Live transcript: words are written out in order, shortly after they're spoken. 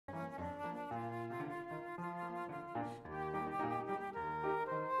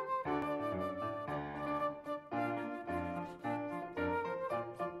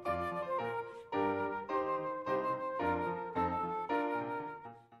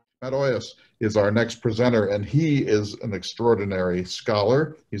Matt Oyos is our next presenter, and he is an extraordinary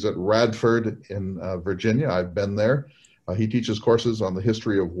scholar. He's at Radford in Virginia. I've been there. He teaches courses on the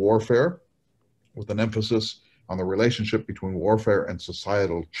history of warfare with an emphasis on the relationship between warfare and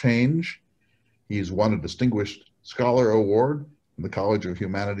societal change. He's won a Distinguished Scholar Award from the College of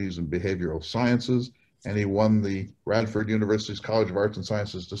Humanities and Behavioral Sciences, and he won the Radford University's College of Arts and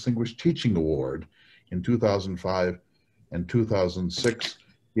Sciences Distinguished Teaching Award in 2005 and 2006.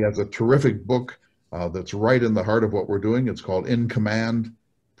 He has a terrific book that's right in the heart of what we're doing. It's called In Command,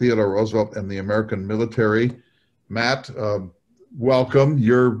 Theodore Roosevelt and the American Military. Matt, welcome.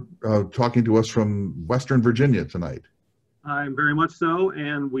 You're talking to us from Western Virginia tonight. I'm very much so,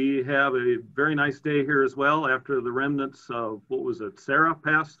 and we have a very nice day here as well after the remnants of, what was it, Sarah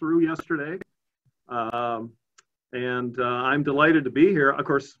passed through yesterday. I'm delighted to be here. Of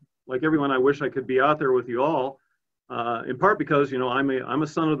course, like everyone, I wish I could be out there with you all. In part because, you know, I'm a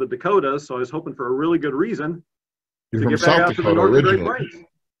son of the Dakotas, so I was hoping for a really good reason You're to from get back South out to the Dakota northern Great originally. Plains.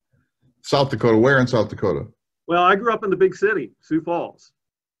 South Dakota, where in South Dakota? Well, I grew up in the big city, Sioux Falls.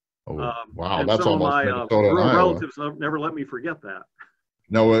 Oh, wow, and that's some of almost my Minnesota and rural Iowa. relatives never let me forget that.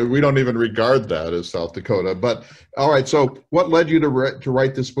 No, we don't even regard that as South Dakota. But all right, so what led you to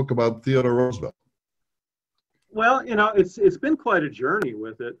write this book about Theodore Roosevelt? Well, you know, it's been quite a journey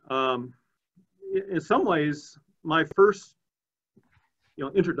with it. In some ways, my first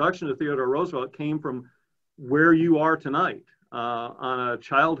introduction to Theodore Roosevelt came from where you are tonight on a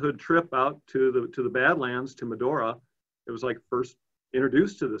childhood trip out to the Badlands, to Medora. It was like first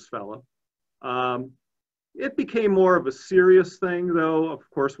introduced to this fellow. It became more of a serious thing, though, of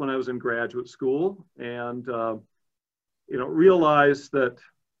course, when I was in graduate school, and realized that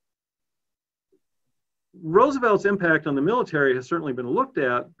Roosevelt's impact on the military has certainly been looked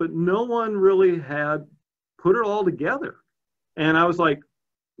at, but no one really had put it all together. And I was like,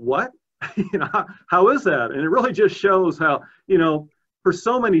 what? How is that? And it really just shows how, for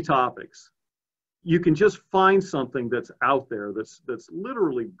so many topics, you can just find something that's out there that's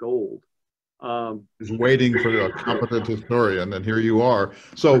literally gold. Is waiting for a competent historian, and here you are.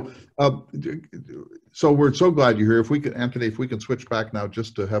 So, so we're so glad you're here. If we could, Anthony, if we can switch back now,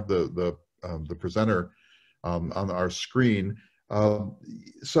 just to have the presenter on our screen.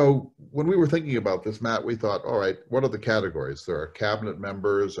 So when we were thinking about this, Matt, we thought, all right, what are the categories? There are cabinet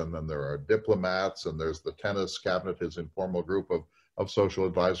members, and then there are diplomats, and there's the tennis cabinet, his informal group of social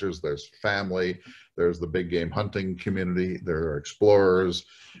advisors. There's family, there's the big game hunting community, there are explorers,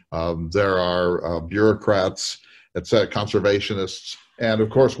 there are bureaucrats, etc., conservationists. And of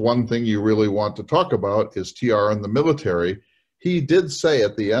course, one thing you really want to talk about is TR and the military. He did say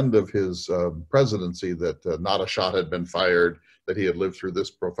at the end of his presidency that not a shot had been fired, that he had lived through this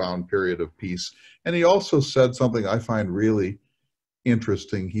profound period of peace. And he also said something I find really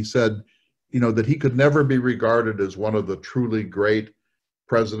interesting. He said, that he could never be regarded as one of the truly great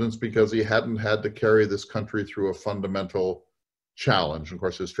presidents because he hadn't had to carry this country through a fundamental challenge. Of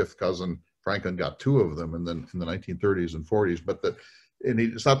course, his fifth cousin, Franklin, got two of them in the 1930s and 40s, but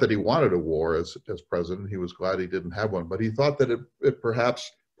it's not that he wanted a war as president. He was glad he didn't have one, but he thought that it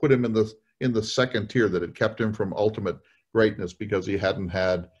perhaps put him in the second tier, that it kept him from ultimate greatness because he hadn't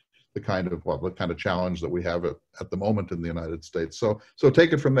had the kind of challenge that we have at the moment in the United States. So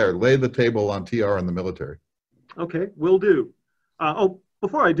take it from there. Lay the table on TR and the military. Okay, will do.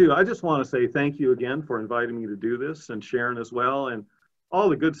 Before I do, I just want to say thank you again for inviting me to do this, and Sharon as well, and all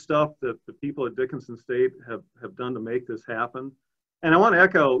the good stuff that the people at Dickinson State have done to make this happen. And I want to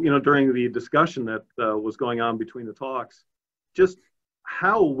echo, during the discussion that was going on between the talks, just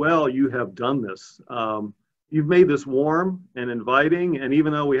how well you have done this. You've made this warm and inviting, and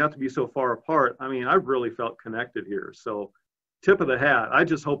even though we have to be so far apart, I mean, I've really felt connected here. So tip of the hat. I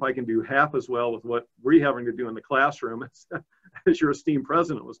just hope I can do half as well with what we're having to do in the classroom as your esteemed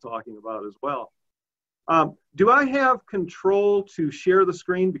president was talking about as well. Do I have control to share the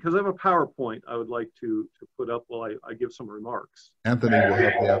screen? Because I have a PowerPoint I would like to put up while I give some remarks. Anthony will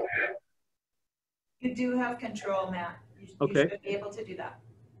help you out. You do have control, Matt. You Okay. should be able to do that.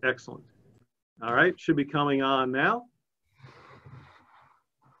 Excellent. All right, should be coming on now.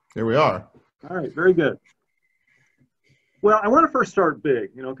 Here we are. All right, very good. Well, I want to first start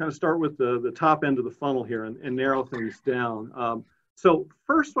big, kind of start with the top end of the funnel here and narrow things down. So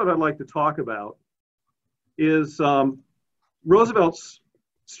first, what I'd like to talk about is Roosevelt's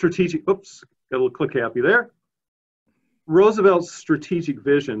strategic, oops, got a little click happy there. Roosevelt's strategic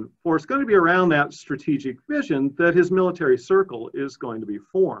vision, for it's going to be around that strategic vision that his military circle is going to be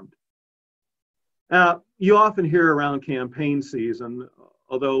formed. Now, you often hear around campaign season,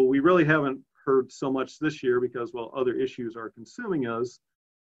 although we really haven't heard so much this year because, well, other issues are consuming us,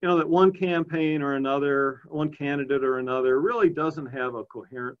 you know, that one campaign or another, one candidate or another really doesn't have a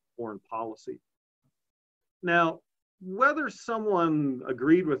coherent foreign policy. Now, whether someone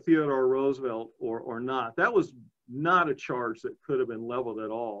agreed with Theodore Roosevelt or not, that was not a charge that could have been leveled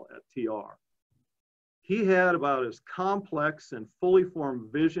at all at TR. He had about as complex and fully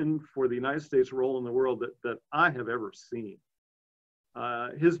formed vision for the United States role in the world that I have ever seen.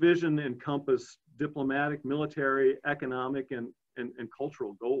 His vision encompassed diplomatic, military, economic, and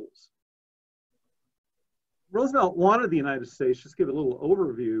cultural goals. Roosevelt wanted the United States, just give a little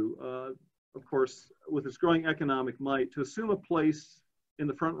overview, of course, with its growing economic might, to assume a place in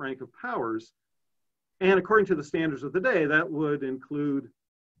the front rank of powers. And according to the standards of the day, that would include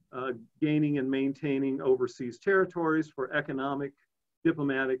gaining and maintaining overseas territories for economic,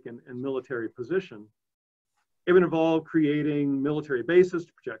 diplomatic, and military position. It would involve creating military bases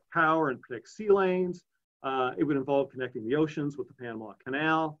to project power and protect sea lanes. It would involve connecting the oceans with the Panama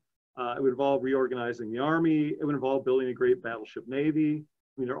Canal. It would involve reorganizing the Army. It would involve building a great battleship Navy.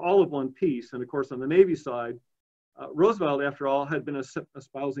 I mean, they're all of one piece. And of course, on the Navy side, Roosevelt, after all, had been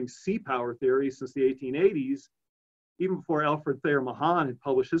espousing sea power theory since the 1880s, even before Alfred Thayer Mahan had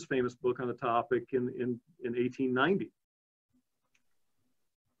published his famous book on the topic in 1890.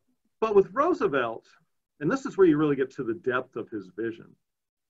 But with Roosevelt, and this is where you really get to the depth of his vision,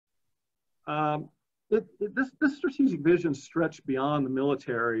 this strategic vision stretched beyond the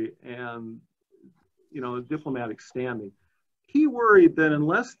military and, you know, diplomatic standing. He worried that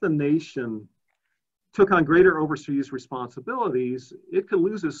unless the nation took on greater overseas responsibilities, it could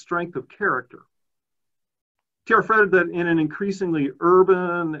lose its strength of character. TR fretted that in an increasingly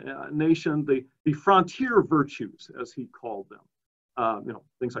urban nation, the frontier virtues, as he called them, you know,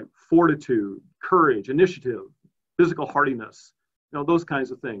 things like fortitude, courage, initiative, physical hardiness, you know, those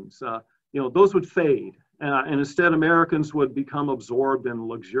kinds of things, you know, those would fade. And instead, Americans would become absorbed in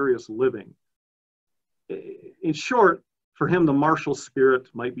luxurious living. In short, for him, the martial spirit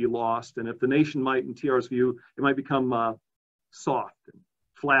might be lost. And if the nation might, in TR's view, it might become soft and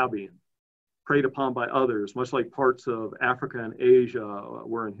flabby and preyed upon by others, much like parts of Africa and Asia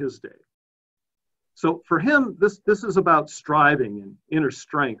were in his day. So for him, this is about striving and inner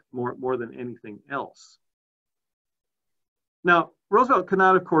strength more than anything else. Now, Roosevelt could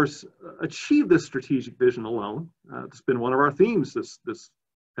not, of course, achieve this strategic vision alone. It's been one of our themes this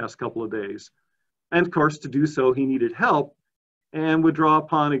past couple of days. And of course, to do so, he needed help and would draw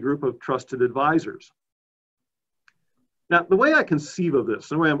upon a group of trusted advisors. Now, the way I conceive of this,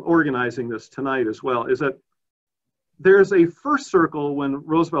 and the way I'm organizing this tonight as well, is that there's a first circle when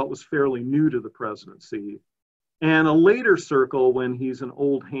Roosevelt was fairly new to the presidency, and a later circle when he's an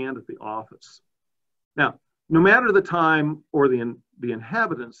old hand at the office. Now, no matter the time or the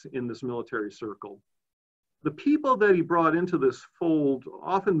inhabitants in this military circle, the people that he brought into this fold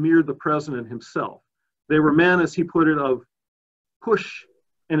often mirrored the president himself. They were men, as he put it, of push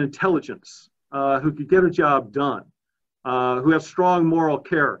and intelligence, who could get a job done, who have strong moral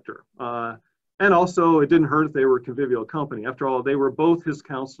character. And also, it didn't hurt if they were convivial company. After all, they were both his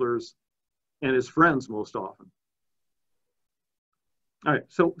counselors and his friends most often. All right,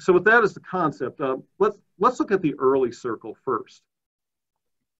 so with that as the concept, let's look at the early circle first.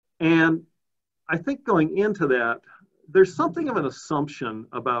 And I think going into that, there's something of an assumption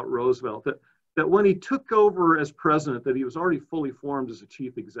about Roosevelt that when he took over as president, that he was already fully formed as a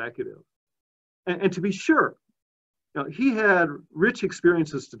chief executive. And to be sure, you know, he had rich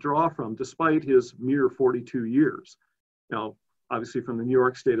experiences to draw from despite his mere 42 years. You know, obviously from the New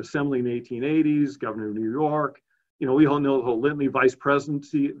York State Assembly in the 1880s, governor of New York, you know, we all know the whole litany, vice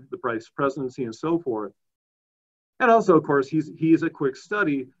presidency, the vice presidency and so forth. And also, of course, he's a quick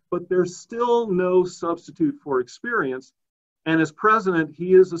study, but there's still no substitute for experience. And as president,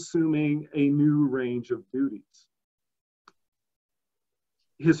 he is assuming a new range of duties.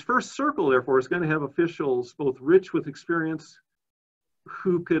 His first circle, therefore, is going to have officials both rich with experience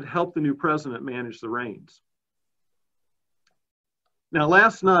who could help the new president manage the reins. Now,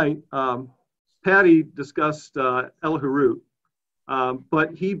 last night, Patty discussed El Harut,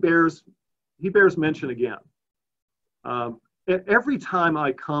 but he bears mention again. Every time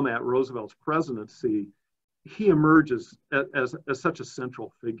I come at Roosevelt's presidency, he emerges as such a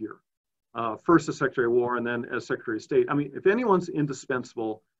central figure. First as Secretary of War and then as Secretary of State. I mean, if anyone's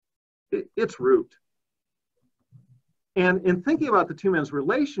indispensable, it's Root. And in thinking about the two men's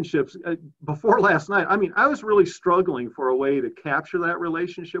relationships before last night, I mean, I was really struggling for a way to capture that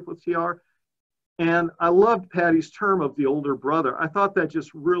relationship with TR. And I loved Patty's term of the older brother. I thought that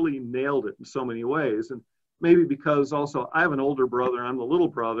just really nailed it in so many ways. And maybe because also I have an older brother, I'm the little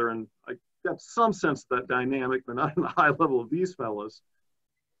brother, and I got some sense of that dynamic, but not in the high level of these fellows.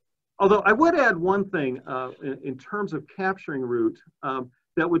 Although I would add one thing in terms of capturing Root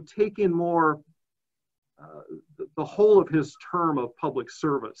that would take in more the whole of his term of public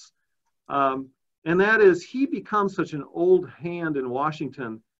service. And that is, he becomes such an old hand in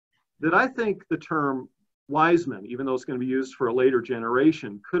Washington that I think the term wise men, even though it's going to be used for a later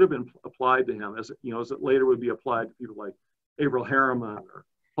generation, could have been applied to him as, you know, as it later would be applied to people like Averell Harriman or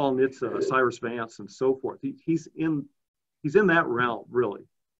Paul Nitze, Cyrus Vance, and so forth. He's in that realm, really.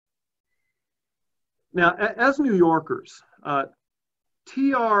 Now, as New Yorkers,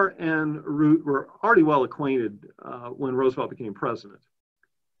 TR and Root were already well acquainted when Roosevelt became president.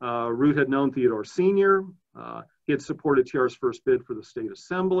 Root had known Theodore Sr. He had supported TR's first bid for the state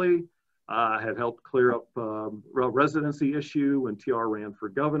assembly, had helped clear up a residency issue when TR ran for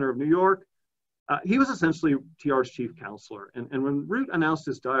governor of New York. He was essentially TR's chief counselor. And when Root announced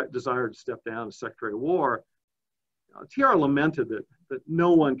his desire to step down as Secretary of War, TR lamented that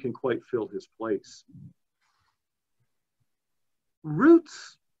no one can quite fill his place.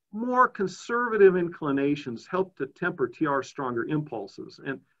 Root's more conservative inclinations helped to temper TR's stronger impulses.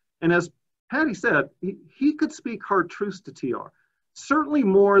 And as Patty said, he could speak hard truths to TR, certainly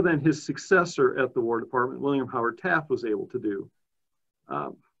more than his successor at the War Department, William Howard Taft, was able to do.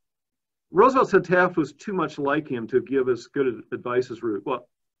 Roosevelt said Taft was too much like him to give as good advice as Root. Well,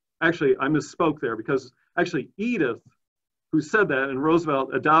 actually, I misspoke there, because actually Edith, who said that, and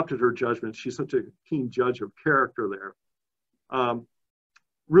Roosevelt adopted her judgment. She's such a keen judge of character there.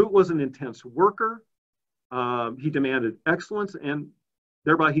 Root was an intense worker. He demanded excellence, and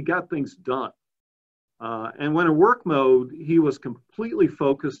thereby he got things done. And when in work mode, he was completely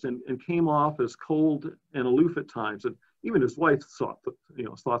focused and came off as cold and aloof at times. And even his wife thought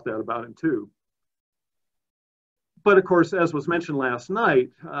that about him too. But of course, as was mentioned last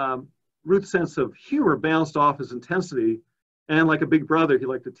night, Root's sense of humor bounced off his intensity, and like a big brother, he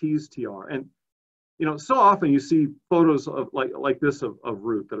liked to tease TR. And you know, so often you see photos of like this of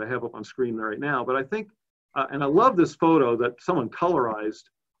Root that I have up on screen right now. But I think, and I love this photo that someone colorized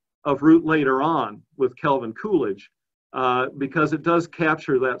of Root later on with Kelvin Coolidge, because it does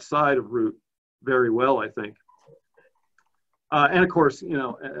capture that side of Root very well, I think. And of course, you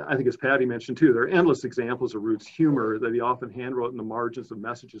know, I think as Patty mentioned too, there are endless examples of Root's humor that he often handwrote in the margins of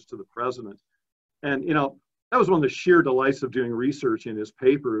messages to the president. And, you know, that was one of the sheer delights of doing research in his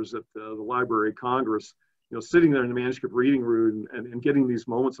papers at the Library of Congress, you know, sitting there in the manuscript reading room and getting these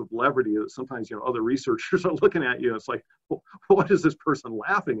moments of levity that sometimes, you know, other researchers are looking at you and it's like, well, what is this person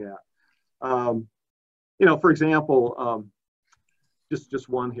laughing at? You know, for example, just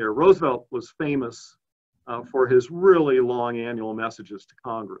one here, Roosevelt was famous for his really long annual messages to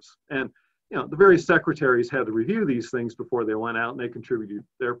Congress. And, you know, the various secretaries had to review these things before they went out, and they contributed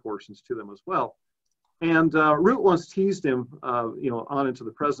their portions to them as well. And Root once teased him, you know, on into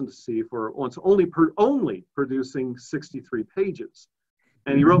the presidency for once only producing 63 pages.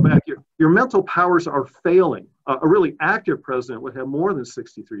 And he wrote back, your mental powers are failing. A really active president would have more than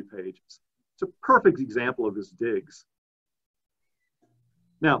 63 pages. It's a perfect example of his digs.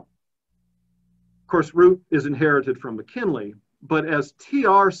 Now, of course, Root is inherited from McKinley, but as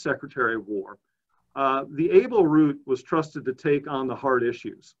TR Secretary of War, the able Root was trusted to take on the hard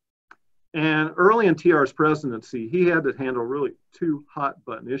issues. And early in TR's presidency, he had to handle really two hot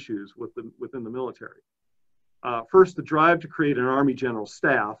button issues within the military. First, the drive to create an Army General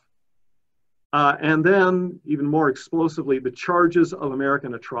Staff, and then, even more explosively, the charges of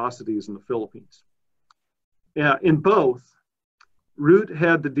American atrocities in the Philippines. Yeah, in both, Root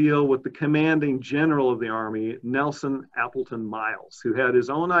had to deal with the commanding general of the Army, Nelson Appleton Miles, who had his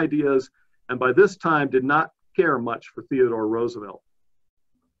own ideas and by this time did not care much for Theodore Roosevelt.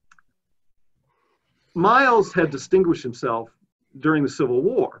 Miles had distinguished himself during the Civil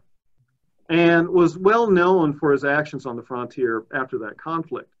War and was well known for his actions on the frontier after that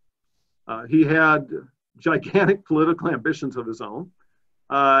conflict. He had gigantic political ambitions of his own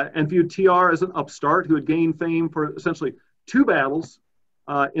and viewed TR as an upstart who had gained fame for essentially 2 battles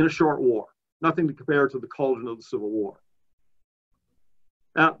in a short war, nothing to compare to the cauldron of the Civil War.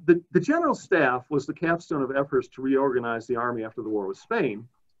 Now, the General Staff was the capstone of efforts to reorganize the Army after the war with Spain.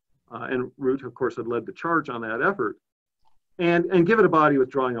 And Root, of course, had led the charge on that effort and give it a body with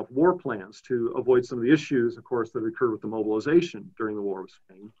drawing up war plans to avoid some of the issues, of course, that occurred with the mobilization during the war with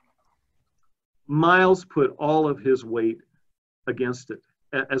Spain. Miles put all of his weight against it,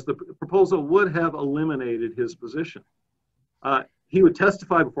 as the proposal would have eliminated his position. He would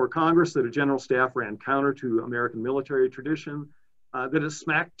testify before Congress that a general staff ran counter to American military tradition, that it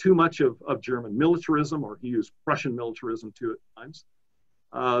smacked too much of German militarism, or he used Prussian militarism too at times.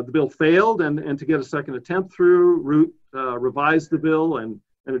 The bill failed, and to get a second attempt through, Root revised the bill and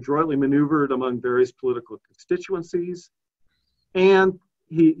and adroitly maneuvered among various political constituencies. And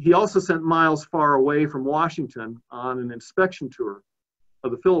he also sent Miles far away from Washington on an inspection tour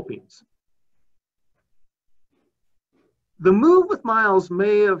of the Philippines. The move with Miles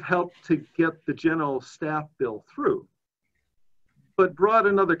may have helped to get the General Staff Bill through, but brought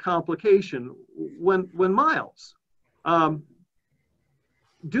another complication when Miles,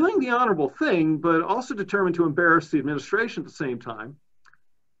 doing the honorable thing, but also determined to embarrass the administration at the same time,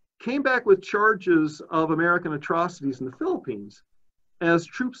 came back with charges of American atrocities in the Philippines as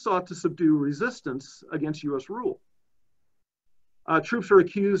troops sought to subdue resistance against US rule. Troops were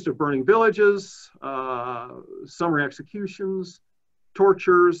accused of burning villages, summer executions,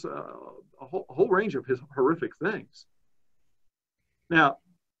 tortures, a whole range of horrific things. Now,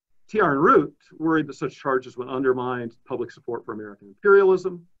 TR and Root worried that such charges would undermine public support for American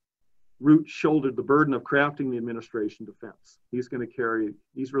imperialism. Root shouldered the burden of crafting the administration defense. He's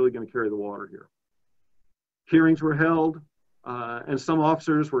really going to carry the water here. Hearings were held, and some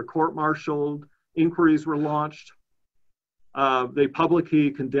officers were court-martialed. Inquiries were launched. They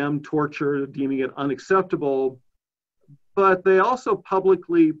publicly condemned torture, deeming it unacceptable, but they also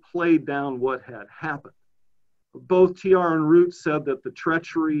publicly played down what had happened. Both TR and Root said that the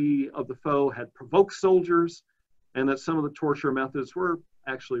treachery of the foe had provoked soldiers and that some of the torture methods were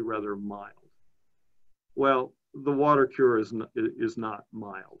actually rather mild. Well, the water cure is not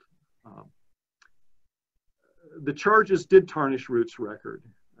mild. The charges did tarnish Root's record.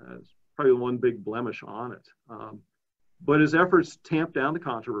 It's probably one big blemish on it. But his efforts tamped down the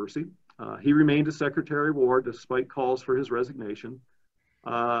controversy. He remained a Secretary of War despite calls for his resignation.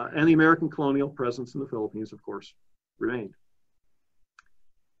 And the American colonial presence in the Philippines, of course, remained.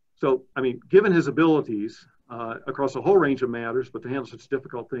 So, I mean, given his abilities across a whole range of matters, but to handle such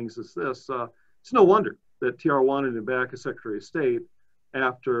difficult things as this, it's no wonder that TR wanted him back as Secretary of State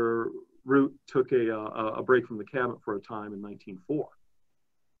after Root took a break from the cabinet for a time in 1904.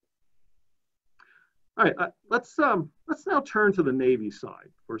 All right, let's now turn to the Navy side.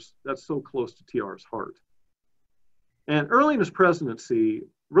 Of course, that's so close to TR's heart. And early in his presidency,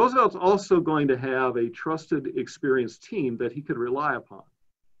 Roosevelt's also going to have a trusted, experienced team that he could rely upon.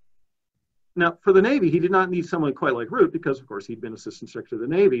 Now, for the Navy, he did not need someone quite like Root because, of course, he'd been Assistant Secretary of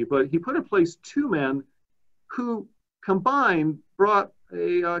the Navy, but he put in place two men who combined brought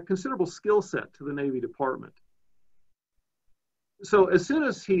a considerable skill set to the Navy Department. So as soon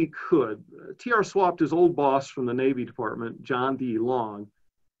as he could, TR swapped his old boss from the Navy Department, John D. Long,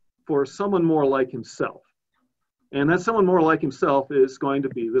 for someone more like himself. And that someone more like himself is going to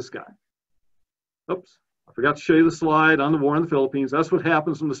be this guy. Oops, I forgot to show you the slide on the war in the Philippines. That's what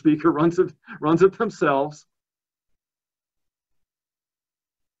happens when the speaker runs it themselves.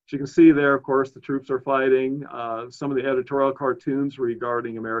 As you can see there, of course, the troops are fighting. Some of the editorial cartoons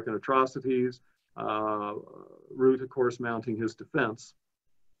regarding American atrocities. Root, of course, mounting his defense.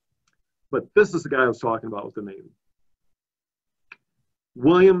 But this is the guy I was talking about with the Navy.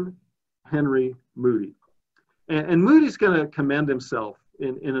 William Henry Moody. And Moody's going to commend himself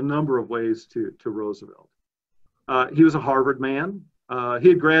in a number of ways to Roosevelt. He was a Harvard man. He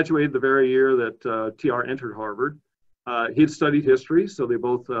had graduated the very year that TR entered Harvard. He had studied history, so they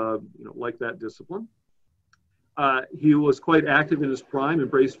both liked that discipline. He was quite active in his prime,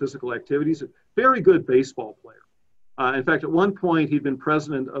 embraced physical activities, a very good baseball player. In fact, at one point, he'd been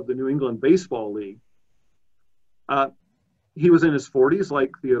president of the New England Baseball League. He was in his 40s,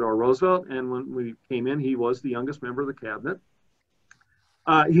 like Theodore Roosevelt, and when we came in, he was the youngest member of the cabinet.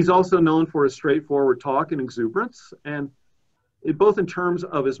 He's also known for his straightforward talk and exuberance, and both in terms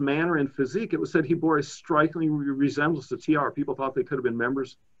of his manner and physique, it was said he bore a striking resemblance to TR. People thought they could have been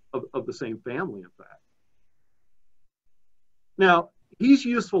members of the same family, in fact. Now, he's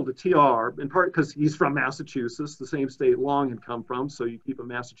useful to TR, in part because he's from Massachusetts, the same state Long had come from, so you keep a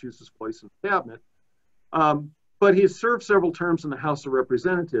Massachusetts voice in the cabinet. But he has served several terms in the House of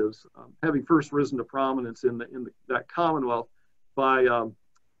Representatives, having first risen to prominence in that Commonwealth by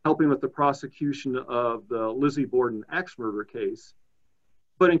helping with the prosecution of the Lizzie Borden axe murder case.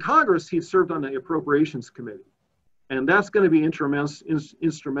 But in Congress, he served on the Appropriations Committee. And that's going to be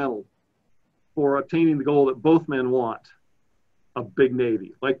instrumental for obtaining the goal that both men want, a big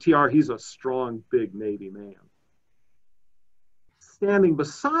Navy. Like TR, he's a strong, big Navy man. Standing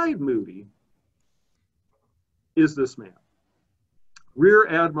beside Moody is this man, Rear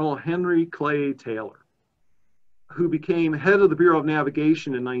Admiral Henry Clay Taylor, who became head of the Bureau of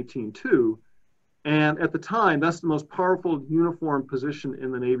Navigation in 1902. And at the time, that's the most powerful uniformed position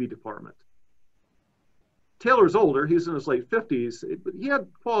in the Navy Department. Taylor's older, he's in his late 50s, but he had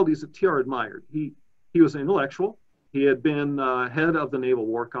qualities that TR admired. He was an intellectual, He had been head of the Naval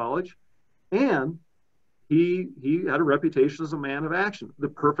War College, and he had a reputation as a man of action, the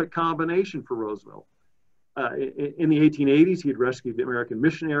perfect combination for Roosevelt. In the 1880s, he had rescued the American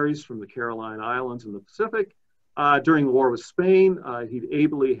missionaries from the Caroline Islands in the Pacific. During the war with Spain, he'd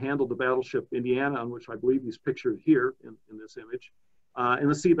ably handled the battleship Indiana, on which I believe he's pictured here in this image, in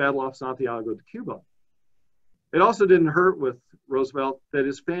the sea battle off Santiago de Cuba. It also didn't hurt with Roosevelt that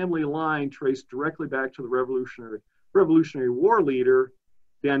his family line traced directly back to the Revolutionary War leader,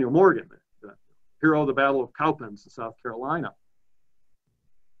 Daniel Morgan, the hero of the Battle of Cowpens in South Carolina.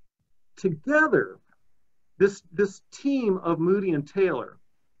 Together, this team of Moody and Taylor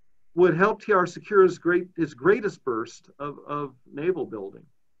would help TR secure his greatest burst of naval building.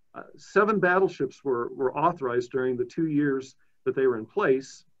 7 battleships were authorized during the 2 years that they were in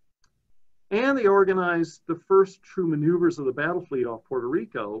place, and they organized the first true maneuvers of the battle fleet off Puerto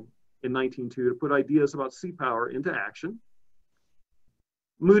Rico in 1902 to put ideas about sea power into action.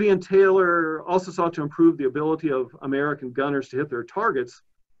 Moody and Taylor also sought to improve the ability of American gunners to hit their targets,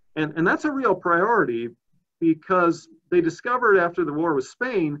 and that's a real priority because they discovered after the war with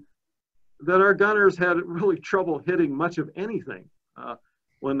Spain that our gunners had really trouble hitting much of anything.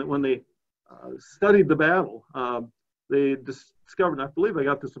 When they studied the battle, they discovered, and I believe I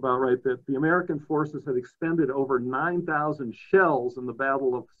got this about right, that the American forces had expended over 9,000 shells in the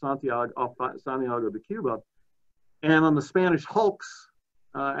Battle of Santiago de Cuba. And on the Spanish hulks,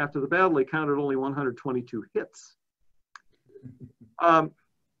 after the battle, they counted only 122 hits.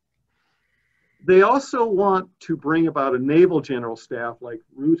 They also want to bring about a naval general staff like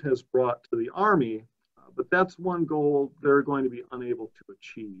Root has brought to the Army, but that's one goal they're going to be unable to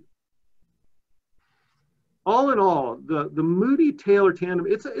achieve. All in all, the Moody-Taylor tandem,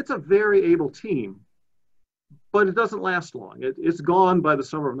 it's a very able team, but it doesn't last long. It's gone by the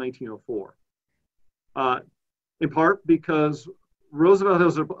summer of 1904, in part because Roosevelt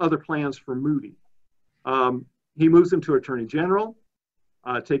has other plans for Moody. He moves him to Attorney General,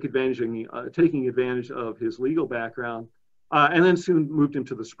 taking advantage of his legal background, and then soon moved him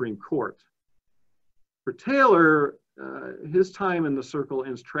to the Supreme Court. For Taylor, his time in the circle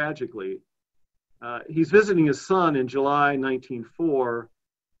ends tragically. He's visiting his son in July 1904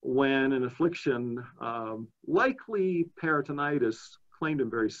 when an affliction, likely peritonitis, claimed him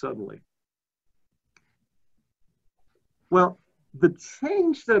very suddenly. Well, the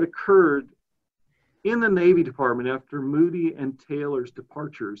change that occurred in the Navy Department after Moody and Taylor's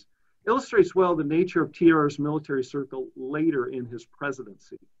departures illustrates well the nature of TR's military circle later in his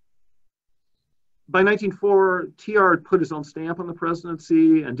presidency. By 1904, TR had put his own stamp on the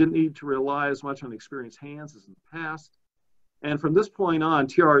presidency and didn't need to rely as much on experienced hands as in the past. And from this point on,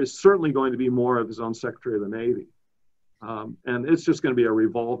 TR is certainly going to be more of his own Secretary of the Navy. And it's just going to be a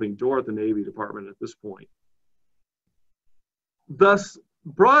revolving door at the Navy Department at this point. Thus,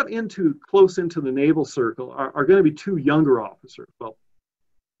 brought close into the naval circle are going to be 2 younger officers, well,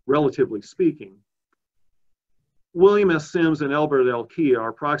 relatively speaking. William S. Sims and Elbert L. Key are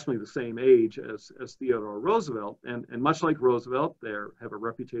approximately the same age as Theodore Roosevelt, and much like Roosevelt, they have a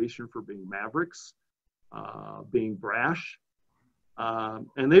reputation for being mavericks, being brash,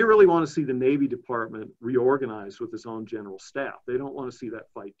 and they really want to see the Navy Department reorganized with its own general staff. They don't want to see that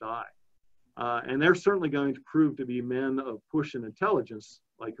fight die. And they're certainly going to prove to be men of push and intelligence,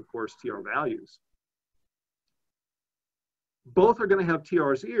 like, of course, TR values. Both are going to have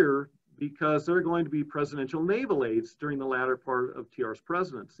TR's ear because they're going to be presidential naval aides during the latter part of TR's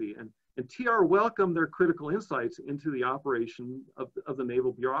presidency. And TR welcomed their critical insights into the operation of the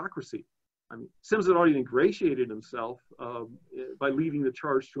naval bureaucracy. I mean, Sims had already ingratiated himself by leading the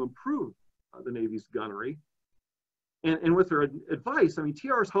charge to improve the Navy's gunnery. And with their advice, I mean,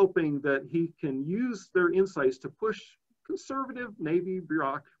 TR is hoping that he can use their insights to push conservative Navy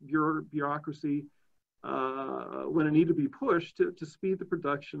bureaucracy when it needed to be pushed to speed the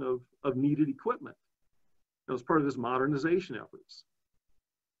production of needed equipment. That was part of his modernization efforts.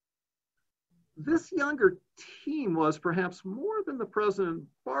 This younger team was perhaps more than the president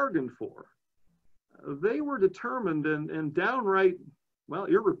bargained for. They were determined and downright, well,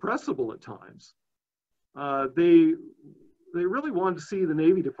 irrepressible at times. They really wanted to see the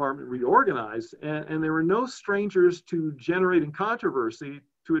Navy Department reorganized, and they were no strangers to generating controversy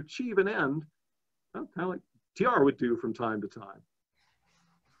to achieve an end, well, kind of like TR would do from time to time.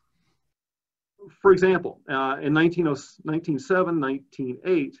 For example, in 1907,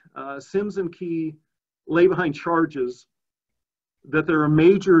 1908, Sims and Key lay behind charges that there are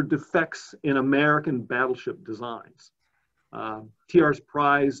major defects in American battleship designs. TR's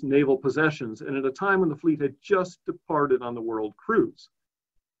prized naval possessions, and at a time when the fleet had just departed on the world cruise.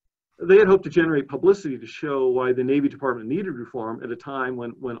 they had hoped to generate publicity to show why the Navy Department needed reform at a time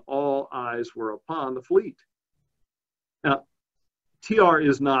when all eyes were upon the fleet. Now, TR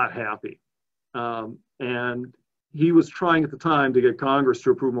is not happy. And he was trying at the time to get Congress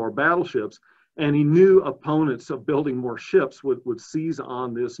to approve more battleships, and he knew opponents of building more ships would seize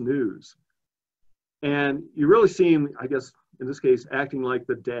on this news. And you really see him, I guess, in this case, acting like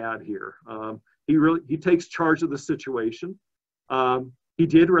the dad here. He takes charge of the situation. He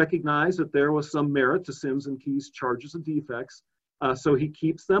did recognize that there was some merit to Sims and Key's charges of defects, so he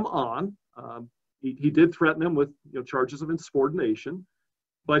keeps them on. He did threaten them with charges of insubordination,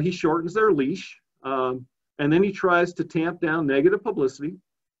 but he shortens their leash, and then he tries to tamp down negative publicity.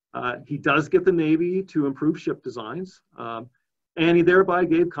 He does get the Navy to improve ship designs, and he thereby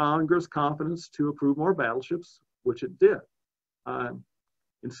gave Congress confidence to approve more battleships, which it did.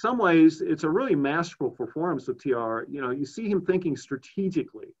 In some ways, it's a really masterful performance of TR. You see him thinking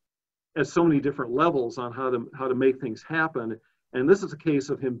strategically at so many different levels on how to make things happen. And this is a case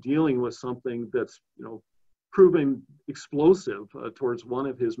of him dealing with something that's proven explosive towards one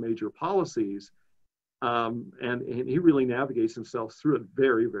of his major policies. And he really navigates himself through it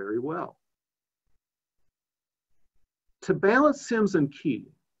very, very well. To balance Sims and Key,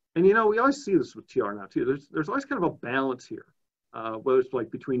 and we always see this with TR now too, there's always kind of a balance here, whether it's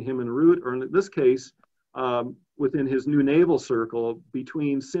like between him and Root, or in this case, within his new naval circle,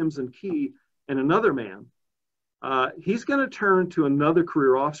 between Sims and Key and another man. He's going to turn to another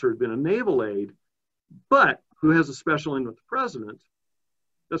career officer who'd been a naval aide, but who has a special in with the president.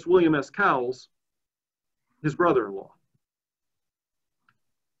 That's William S. Cowles, his brother-in-law.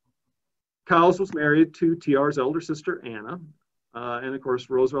 Cowles was married to TR's elder sister, Anna. And of course,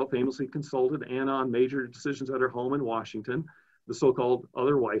 Roosevelt famously consulted Anna on major decisions at her home in Washington, the so-called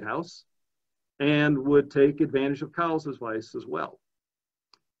other White House, and would take advantage of Cowles' advice as well.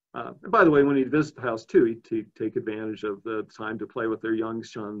 And by the way, when he'd visit the house too, he'd take advantage of the time to play with their young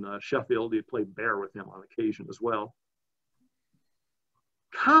son, Sheffield. He'd play bear with him on occasion as well.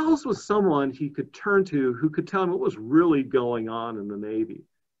 Cowles was someone he could turn to who could tell him what was really going on in the Navy,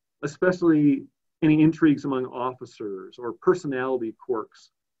 especially any intrigues among officers or personality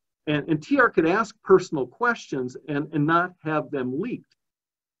quirks. And TR could ask personal questions and not have them leaked.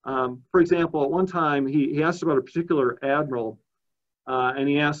 For example, at one time, he asked about a particular admiral, and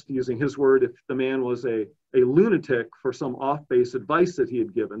he asked, using his word, if the man was a lunatic for some off-base advice that he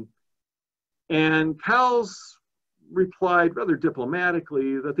had given. And Cowles replied rather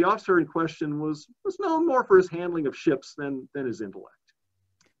diplomatically that the officer in question was known more for his handling of ships than his intellect.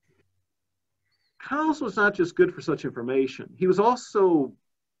 Cowles was not just good for such information. He was also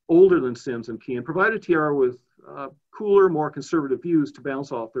older than Sims and Key and provided TR with cooler, more conservative views to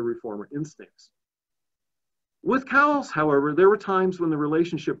bounce off their reformer instincts. With Cowles, however, there were times when the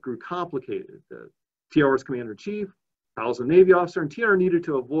relationship grew complicated. TR was commander-in-chief, Cowles a Navy officer, and TR needed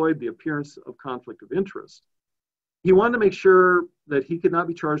to avoid the appearance of conflict of interest. He wanted to make sure that he could not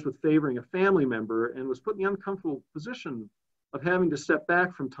be charged with favoring a family member and was put in the uncomfortable position of having to step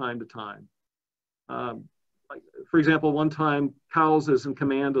back from time to time. For example, one time Cowles is in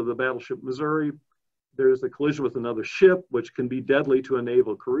command of the battleship Missouri. There's a collision with another ship, which can be deadly to a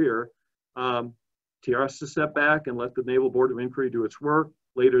naval career. TR has to step back and let the Naval Board of Inquiry do its work.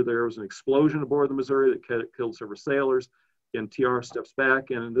 Later, there was an explosion aboard the Missouri that killed several sailors. Again, TR steps back,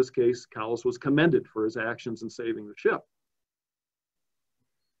 and in this case, Cowles was commended for his actions in saving the ship.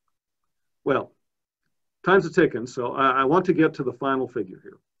 Well, time's a ticking, so I want to get to the final figure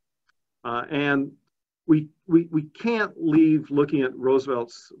here. And we can't leave looking at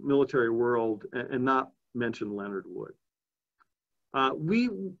Roosevelt's military world and not mention Leonard Wood. We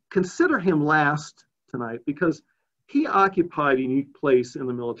consider him last tonight because he occupied a unique place in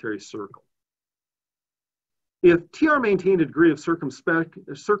the military circle. If TR maintained a degree of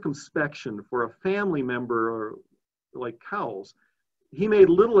circumspection for a family member like Cowles, he made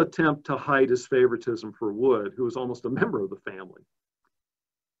little attempt to hide his favoritism for Wood, who was almost a member of the family.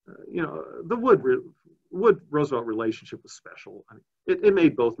 The Wood-Roosevelt relationship was special. I mean, it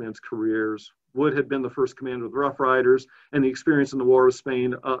made both men's careers. Wood had been the first commander of the Rough Riders, and the experience in the War with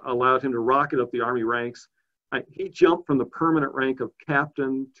Spain allowed him to rocket up the Army ranks. He jumped from the permanent rank of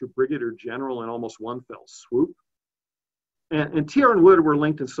captain to brigadier general in almost one fell swoop. And TR and Wood were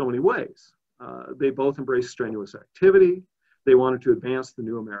linked in so many ways. They both embraced strenuous activity. They wanted to advance the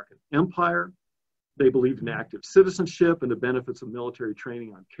new American empire. They believed in active citizenship and the benefits of military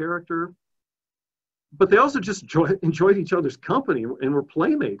training on character. But they also just enjoyed each other's company and were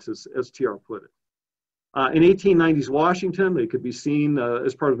playmates, as TR put it. In 1890s Washington, they could be seen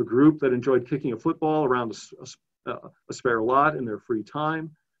as part of a group that enjoyed kicking a football around a spare lot in their free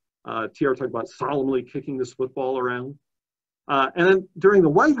time. TR talked about solemnly kicking this football around. And then during the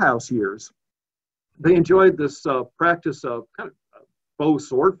White House years, they enjoyed this practice of kind of bow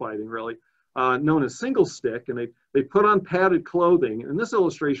sword fighting, really, known as single stick. And they put on padded clothing. And this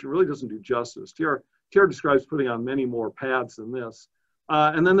illustration really doesn't do justice. TR describes putting on many more pads than this.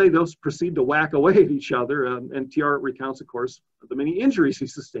 And then they just proceed to whack away at each other. And TR recounts, of course, the many injuries he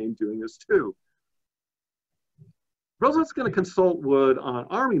sustained doing this too. Roosevelt's going to consult Wood on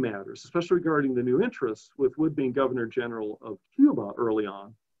Army matters, especially regarding the new interests, with Wood being Governor General of Cuba early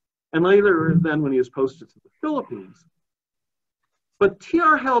on, and later then when he was posted to the Philippines. But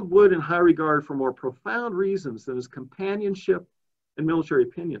TR held Wood in high regard for more profound reasons than his companionship and military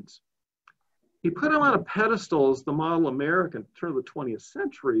opinions. He put him on a pedestal as the model American turn of the 20th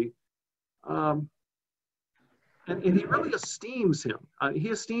century, and he really esteems him. He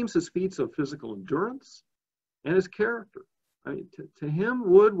esteems his feats of physical endurance and his character. I mean, to him,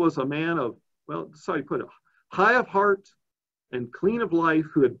 Wood was a man of, well, that's how you put it, high of heart and clean of life,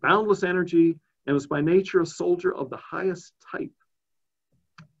 who had boundless energy and was by nature a soldier of the highest type.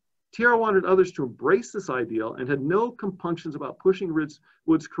 TR wanted others to embrace this ideal and had no compunctions about pushing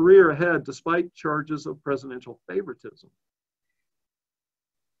Wood's career ahead despite charges of presidential favoritism.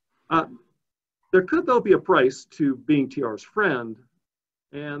 There could, though, be a price to being TR's friend,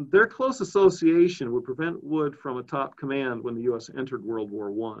 and their close association would prevent Wood from a top command when the U.S. entered World War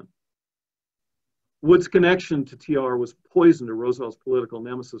I. Wood's connection to TR was poison to Roosevelt's political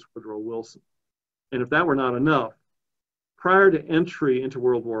nemesis, Woodrow Wilson. And if that were not enough, prior to entry into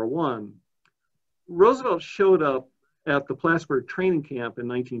World War I, Roosevelt showed up at the Plattsburgh training camp in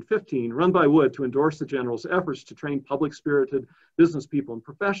 1915, run by Wood to endorse the general's efforts to train public-spirited business people and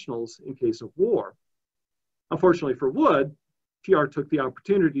professionals in case of war. Unfortunately for Wood, TR took the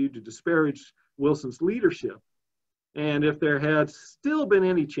opportunity to disparage Wilson's leadership. And if there had still been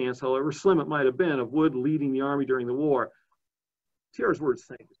any chance, however slim it might have been, of Wood leading the Army during the war, TR's words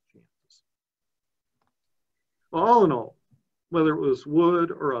sank his chances. Well, all in all, whether it was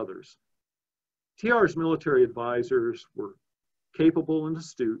Wood or others, TR's military advisors were capable and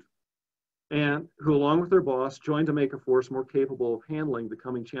astute, and who, along with their boss, joined to make a force more capable of handling the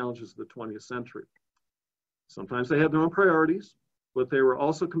coming challenges of the 20th century. Sometimes they had their own priorities, but they were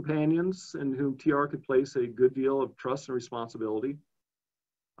also companions in whom TR could place a good deal of trust and responsibility.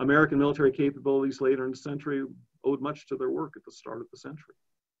 American military capabilities later in the century owed much to their work at the start of the century.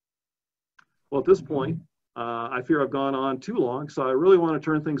 Well, at this point, I fear I've gone on too long, so I really want to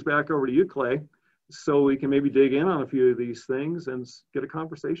turn things back over to you, Clay, so we can maybe dig in on a few of these things and get a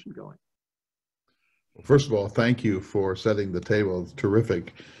conversation going. First of all, thank you for setting the table. It's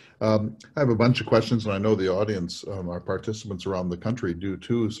terrific. I have a bunch of questions, and I know the audience, our participants around the country do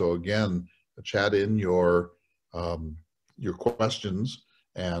too. So again, chat in your questions,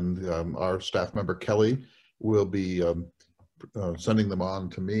 and our staff member Kelly will be sending them on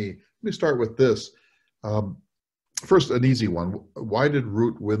to me. Let me start with this. First, an easy one. Why did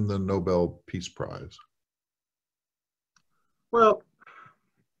Root win the Nobel Peace Prize? Well,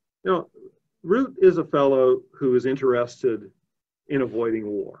 you know, Root is a fellow who is interested in avoiding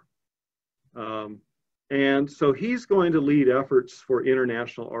war. And so he's going to lead efforts for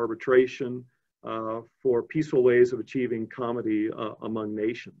international arbitration, for peaceful ways of achieving comity among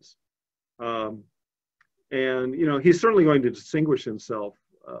nations. And, you know, he's certainly going to distinguish himself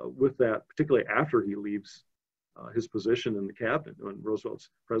with that, particularly after he leaves his position in the cabinet when Roosevelt's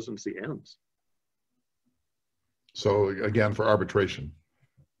presidency ends. So again, for arbitration.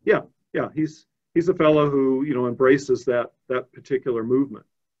 Yeah, he's a fellow who, you know, embraces that particular movement.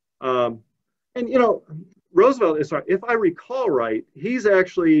 And, you know, Roosevelt is, if I recall right, he's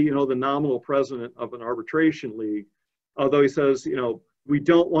actually, you know, the nominal president of an arbitration league, although he says, you know, we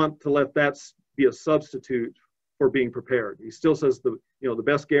don't want to let that be a substitute for being prepared. He still says the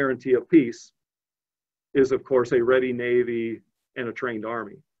best guarantee of peace is, of course, a ready Navy and a trained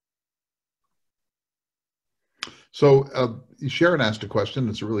Army. So Sharon asked a question.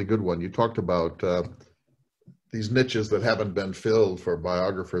 It's a really good one. You talked about these niches that haven't been filled for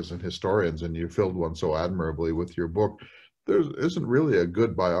biographers and historians, and you filled one so admirably with your book. There isn't really a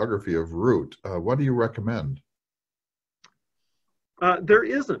good biography of Root. What do you recommend? There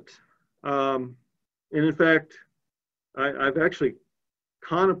isn't. And in fact, I've actually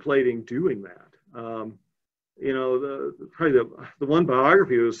contemplating doing that. You know, probably the one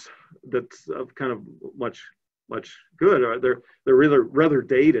biography that's kind of much good. They're really rather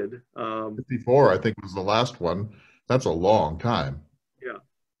dated. 54, I think, was the last one. That's a long time.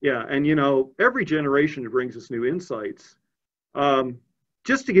 Yeah, and you know, every generation brings us new insights.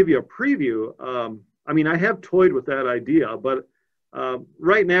 Just to give you a preview, I mean, I have toyed with that idea, but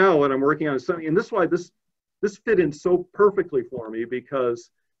Right now, what I'm working on is something, and this is why this fit in so perfectly for me, because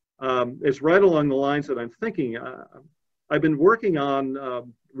it's right along the lines that I'm thinking. I've been working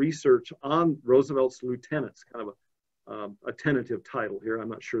on research on Roosevelt's lieutenants, kind of a tentative title here. I'm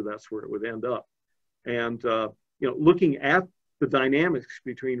not sure that's where it would end up. And looking at the dynamics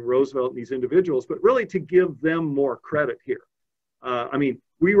between Roosevelt and these individuals, but really to give them more credit here. I mean,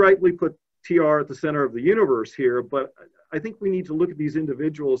 we rightly put TR at the center of the universe here, but I think we need to look at these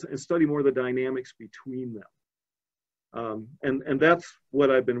individuals and study more of the dynamics between them. And that's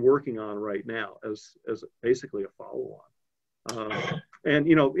what I've been working on right now as basically a follow-on. And,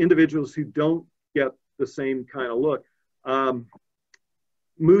 individuals who don't get the same kind of look.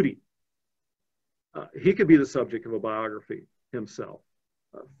 Moody, he could be the subject of a biography himself.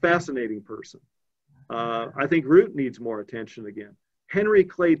 Fascinating person. I think Root needs more attention again. Henry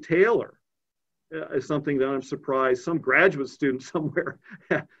Clay Taylor is something that I'm surprised some graduate student somewhere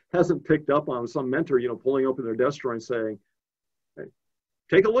hasn't picked up on. Some mentor, pulling open their desk drawer and saying, hey,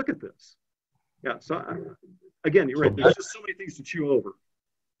 take a look at this. Yeah, so again, you're right. There's just so many things to chew over.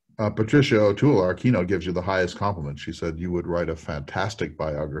 Patricia O'Toole, our keynote, gives you the highest compliment. She said you would write a fantastic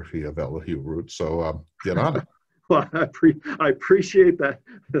biography of Elihu Root, so get on it. Well, I appreciate that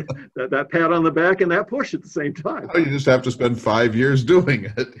pat on the back and that push at the same time. You just have to spend 5 years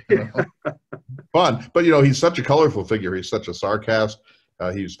doing it. Fun, but he's such a colorful figure. He's such a sarcast.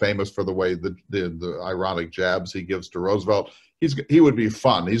 He's famous for the way the ironic jabs he gives to Roosevelt. He would be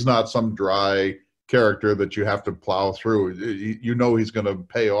fun. He's not some dry character that you have to plow through. He's going to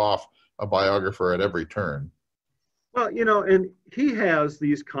pay off a biographer at every turn. Well, and he has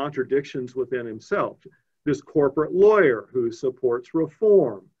these contradictions within himself. This corporate lawyer who supports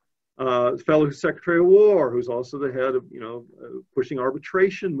reform, fellow who's Secretary of War, who's also the head of, pushing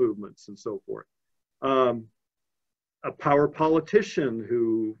arbitration movements and so forth. A power politician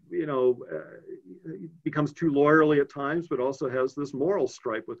who, becomes too lawyerly at times, but also has this moral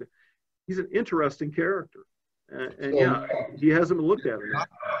stripe with it. He's an interesting character. He hasn't been looked at enough.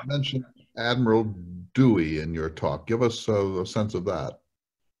 You mentioned Admiral Dewey in your talk. Give us a sense of that.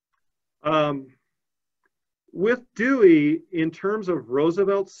 With Dewey, in terms of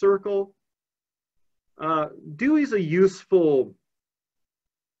Roosevelt's circle, Dewey's a useful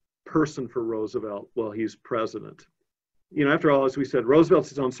person for Roosevelt while he's president. After all, as we said, Roosevelt's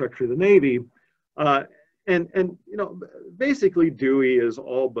his own Secretary of the Navy. Basically Dewey is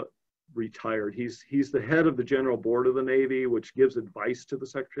all but retired. He's the head of the General Board of the Navy, which gives advice to the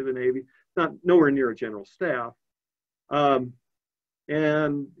Secretary of the Navy, nowhere near a general staff. And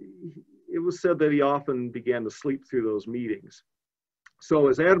it was said that he often began to sleep through those meetings. So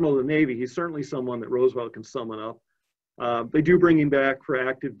as Admiral of the Navy, he's certainly someone that Roosevelt can summon up. They do bring him back for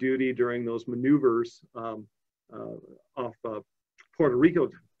active duty during those maneuvers off Puerto Rico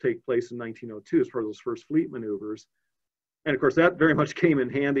to take place in 1902 as part of those first fleet maneuvers. And of course, that very much came in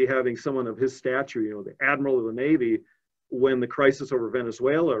handy having someone of his stature, the Admiral of the Navy, when the crisis over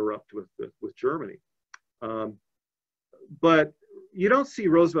Venezuela erupted with Germany. But you don't see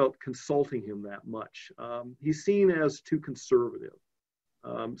Roosevelt consulting him that much. He's seen as too conservative,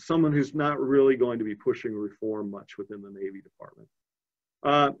 someone who's not really going to be pushing reform much within the Navy Department.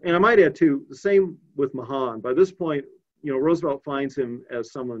 And I might add too, the same with Mahan. By this point, Roosevelt finds him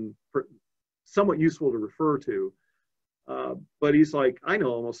as someone somewhat useful to refer to, but he's like, I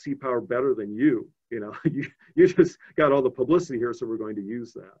know almost sea power better than you. You just got all the publicity here, so we're going to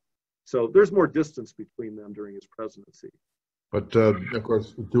use that. So there's more distance between them during his presidency. But of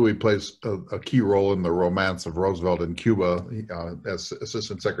course, Dewey plays a key role in the romance of Roosevelt in Cuba. As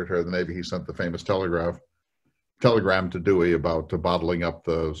Assistant Secretary of the Navy, he sent the famous telegram to Dewey about bottling up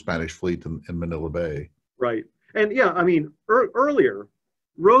the Spanish fleet in Manila Bay. Right. And yeah, I mean, earlier,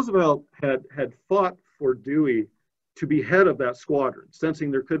 Roosevelt had fought for Dewey to be head of that squadron, sensing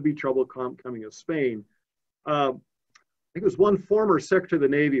there could be trouble coming of Spain. I think it was one former Secretary of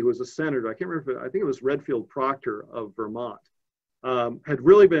the Navy who was a senator. I can't remember. I think it was Redfield Proctor of Vermont. Had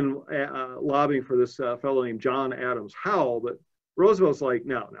really been lobbying for this fellow named John Adams Howell, but Roosevelt's like,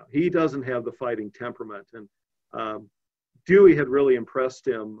 no, he doesn't have the fighting temperament. And Dewey had really impressed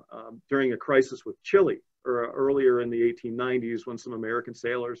him during a crisis with Chile, or earlier in the 1890s when some American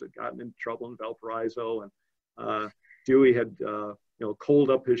sailors had gotten into trouble in Valparaiso, and Dewey had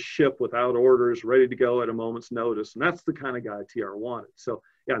coaled up his ship without orders, ready to go at a moment's notice. And that's the kind of guy TR wanted. So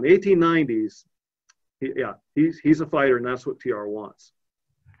yeah, in the 1890s, he's a fighter, and that's what TR wants.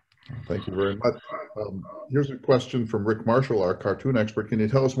 Thank you very much. Here's a question from Rick Marshall, our cartoon expert. Can you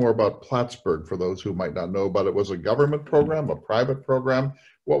tell us more about Plattsburgh for those who might not know about it? Was it a government program, a private program?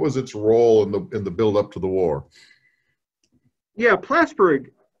 What was its role in the build up to the war? Yeah,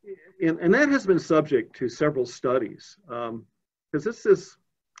 Plattsburgh, and that has been subject to several studies because it's this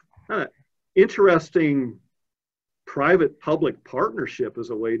kind of interesting private-public partnership is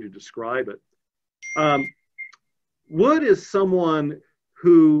a way to describe it. Wood is someone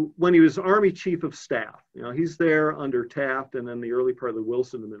who, when he was Army Chief of Staff, he's there under Taft and then the early part of the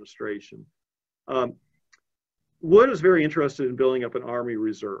Wilson administration. Wood is very interested in building up an Army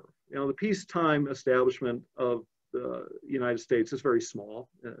reserve. The peacetime establishment of the United States is very small,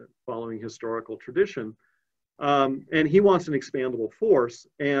 following historical tradition. And he wants an expandable force,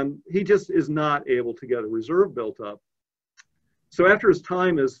 and he just is not able to get a reserve built up. So after his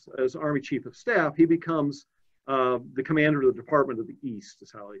time as Army Chief of Staff, he becomes the commander of the Department of the East,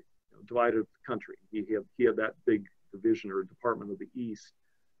 is how he divided the country. He had that big division or Department of the East.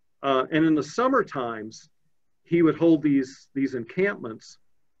 And in the summer times, he would hold these encampments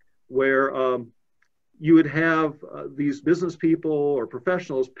where you would have these business people or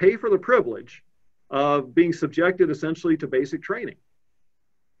professionals pay for the privilege of being subjected essentially to basic training.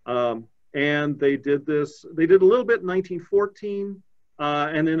 And they did a little bit in 1914,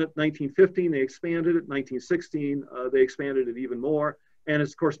 and then at 1915 they expanded it. 1916 they expanded it even more, and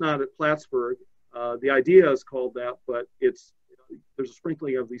it's of course not at Plattsburgh. The idea is called that, but there's a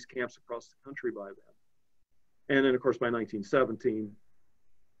sprinkling of these camps across the country by then. And then of course by 1917,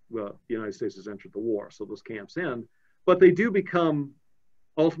 well, the United States has entered the war, so those camps end. But they do become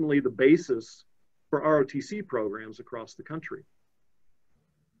ultimately the basis for ROTC programs across the country.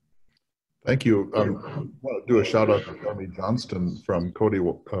 Thank you. I want to do a shout out to Jeremy Johnston from Cody,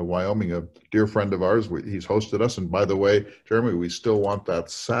 Wyoming, a dear friend of ours. He's hosted us. And by the way, Jeremy, we still want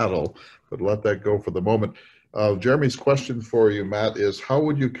that saddle, but let that go for the moment. Jeremy's question for you, Matt, is how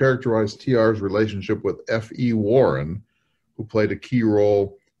would you characterize TR's relationship with F.E. Warren, who played a key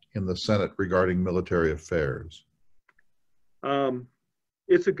role in the Senate regarding military affairs?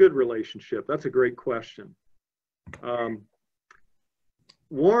 It's a good relationship. That's a great question.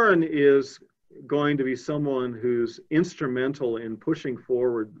 Warren is going to be someone who's instrumental in pushing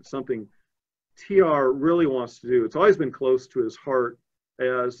forward something TR really wants to do. It's always been close to his heart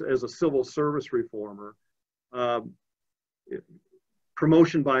as a civil service reformer.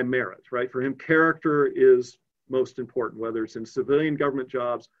 Promotion by merit, right? For him, character is most important, whether it's in civilian government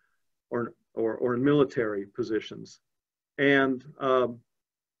jobs or in military positions. And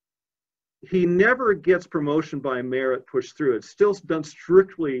he never gets promotion by merit pushed through. It's still done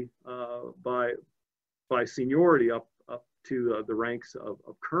strictly by seniority up to the ranks of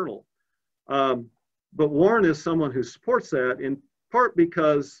colonel. But Warren is someone who supports that in part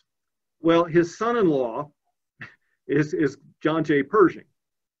because, well, his son-in-law is John J. Pershing.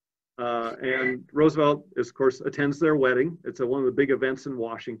 And Roosevelt, of course, attends their wedding. It's one of the big events in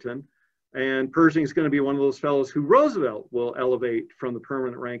Washington. And Pershing is going to be one of those fellows who Roosevelt will elevate from the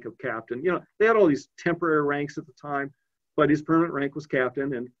permanent rank of captain. They had all these temporary ranks at the time, but his permanent rank was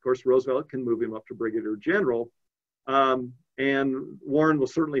captain. And of course, Roosevelt can move him up to brigadier general. And Warren will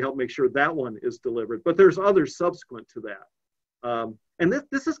certainly help make sure that one is delivered. But there's others subsequent to that. And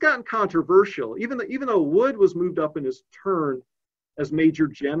this has gotten controversial, even though Wood was moved up in his turn as major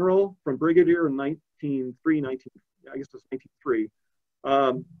general from brigadier in 1903.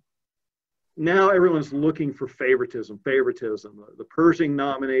 Now everyone's looking for favoritism. The Pershing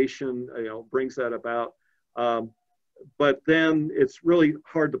nomination, brings that about. But then it's really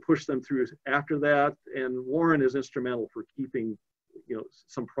hard to push them through after that. And Warren is instrumental for keeping,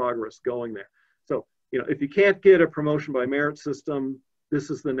 some progress going there. So, if you can't get a promotion by merit system, this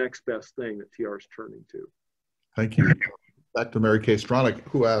is the next best thing that TR is turning to. Thank you. Back to Mary Kay Stronach,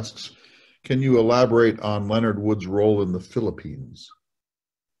 who asks, can you elaborate on Leonard Wood's role in the Philippines?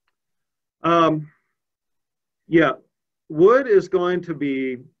 Yeah, Wood is going to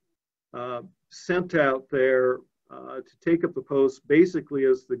be sent out there to take up the post basically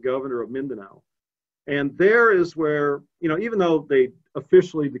as the governor of Mindanao. And there is where, even though they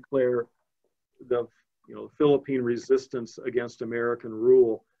officially declare the Philippine resistance against American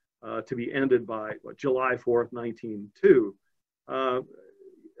rule to be ended by July 4th, 1902,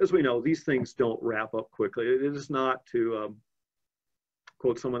 as we know, these things don't wrap up quickly. It is not, to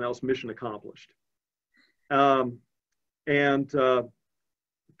quote someone else, mission accomplished. And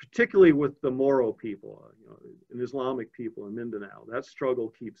particularly with the Moro people, and Islamic people in Mindanao, that struggle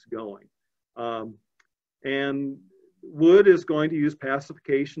keeps going. And Wood is going to use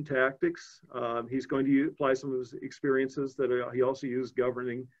pacification tactics. He's going to apply some of his experiences that he also used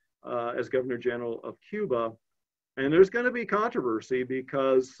governing as Governor General of Cuba. And there's going to be controversy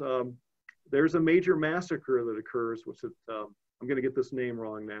because there's a major massacre that occurs, I'm going to get this name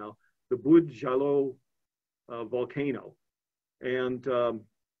wrong now, the Bujalo volcano. And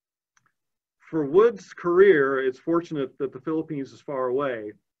for Wood's career, it's fortunate that the Philippines is far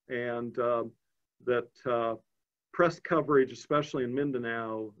away, and that press coverage, especially in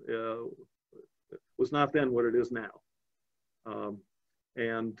Mindanao, was not then what it is now.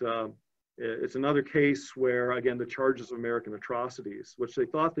 It's another case where, again, the charges of American atrocities, which they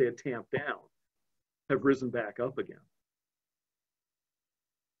thought they had tamped down, have risen back up again.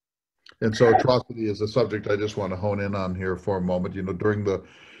 And so atrocity is a subject I just want to hone in on here for a moment. You know, during the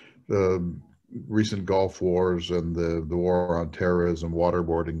recent Gulf Wars and the war on terrorism,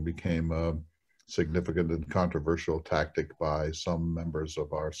 waterboarding became a significant and controversial tactic by some members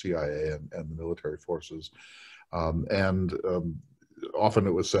of our CIA and the military forces. Often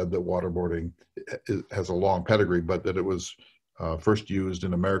it was said that waterboarding has a long pedigree, but that it was first used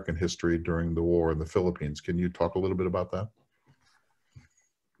in American history during the war in the Philippines. Can you talk a little bit about that?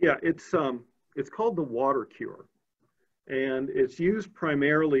 Yeah, it's called the water cure, and it's used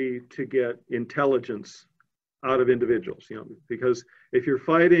primarily to get intelligence out of individuals. You know, because if you're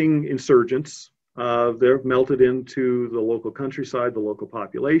fighting insurgents, they're melted into the local countryside, the local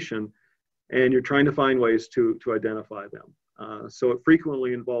population, and you're trying to find ways to identify them. So it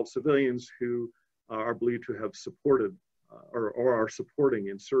frequently involves civilians who are believed to have supported or are supporting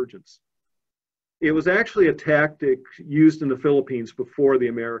insurgents. It was actually a tactic used in the Philippines before the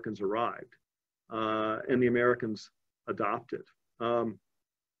Americans arrived, and the Americans adopted. I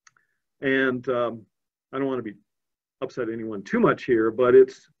don't want to be upset anyone too much here, but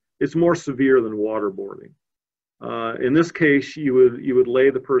it's more severe than waterboarding. In this case, you would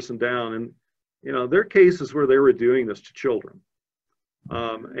lay the person down, and you know, there are cases where they were doing this to children,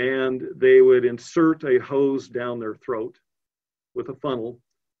 and they would insert a hose down their throat with a funnel,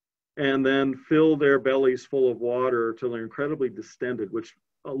 and then fill their bellies full of water till they're incredibly distended, which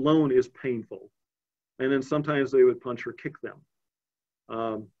alone is painful. And then sometimes they would punch or kick them.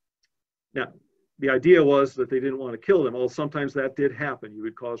 Now, the idea was that they didn't want to kill them. Although sometimes that did happen. You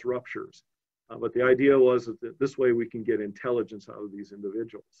would cause ruptures. But the idea was that this way we can get intelligence out of these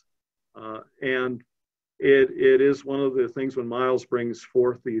individuals. And it is one of the things when Miles brings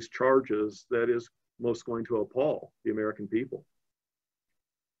forth these charges that is most going to appall the American people.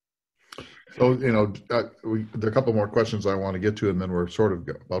 So, you know, there are a couple more questions I want to get to, and then we're sort of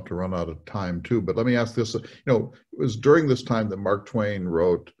about to run out of time too. But let me ask this, you know, it was during this time that Mark Twain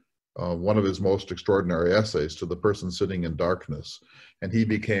wrote one of his most extraordinary essays, To the Person Sitting in Darkness. And he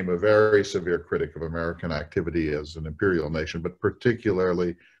became a very severe critic of American activity as an imperial nation, but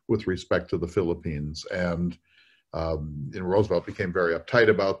particularly with respect to the Philippines. And Roosevelt became very uptight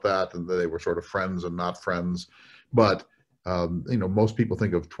about that, and they were sort of friends and not friends. But you know, most people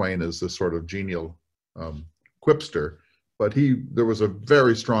think of Twain as this sort of genial quipster, but there was a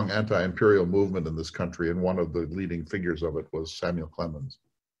very strong anti-imperial movement in this country, and one of the leading figures of it was Samuel Clemens.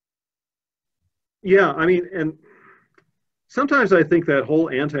 Yeah, I mean, and sometimes I think that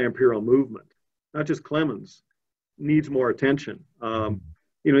whole anti-imperial movement, not just Clemens, needs more attention.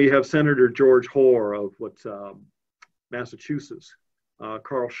 You know, you have Senator George Hoar of Massachusetts,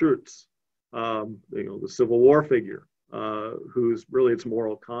 Carl Schurz, you know, the Civil War figure, who's really its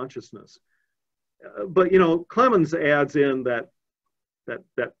moral consciousness. But you know, Clemens adds in that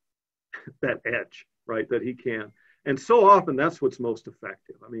edge, right, that he can. And so often that's what's most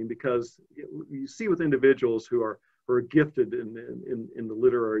effective. I mean, because you see with individuals who are gifted in the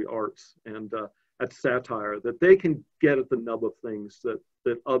literary arts and at satire, that they can get at the nub of things that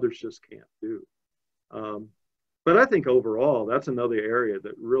others just can't do. But I think overall, that's another area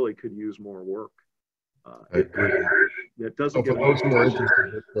that really could use more work. It doesn't so for those who are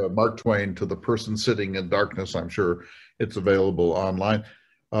interested in Mark Twain, To the Person Sitting in Darkness, I'm sure it's available online.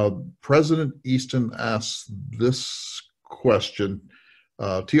 President Easton asks this question.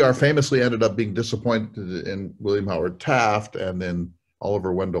 TR famously ended up being disappointed in William Howard Taft and in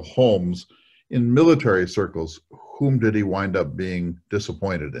Oliver Wendell Holmes. In military circles, whom did he wind up being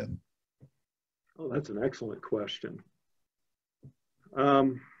disappointed in? Oh, that's an excellent question.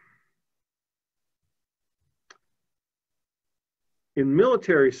 In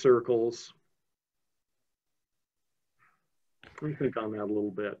military circles, let me think on that a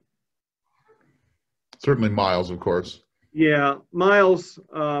little bit. Certainly Miles, of course. Yeah, Miles.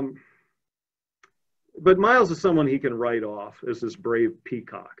 But Miles is someone he can write off as this brave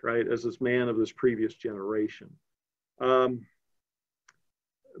peacock, right? As this man of this previous generation. But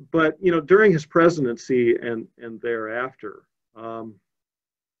you know, during his presidency and thereafter,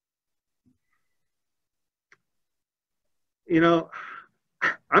 you know,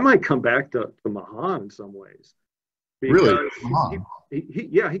 I might come back to Mahan in some ways. Really?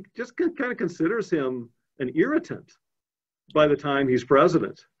 He just kind of considers him an irritant. by the time he's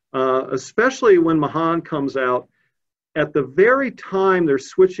president, especially when Mahan comes out at the very time they're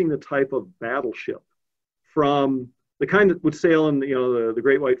switching the type of battleship from the kind that would sail in the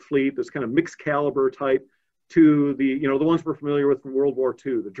Great White Fleet, this kind of mixed caliber type, to the the ones we're familiar with from World War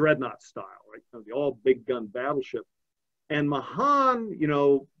II, the dreadnought style, right? The all big gun battleship. And Mahan,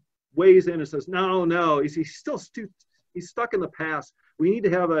 weighs in and says, no, he's stuck in the past. We need to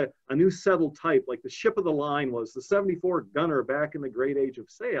have a new settled type, like the ship of the line was, the 74 gunner back in the great age of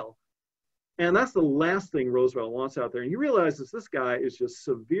sail. And that's the last thing Roosevelt wants out there. And he realizes this guy is just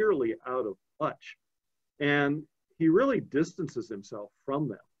severely out of touch. And he really distances himself from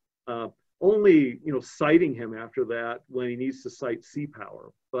them. Only citing him after that when he needs to cite sea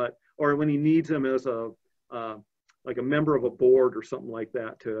power, or when he needs him as like a member of a board or something like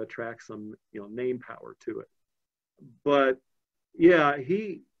that to attract some name power to it. But yeah,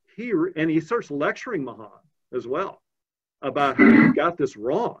 he starts lecturing Mahan as well about how he got this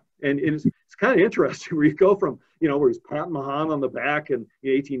wrong. And it's kind of interesting where you go from where he's patting Mahan on the back in the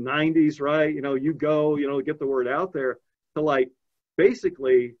 1890s, right? You go get the word out there to like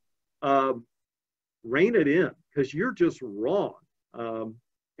basically rein it in because you're just wrong. And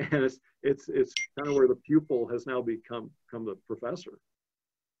it's kind of where the pupil has now become the professor.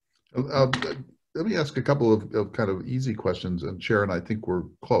 Let me ask a couple of kind of easy questions, and Sharon, I think we're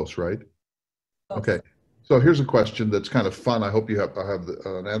close, right? Okay. So here's a question that's kind of fun. I hope you have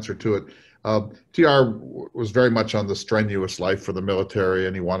an answer to it. TR was very much on the strenuous life for the military,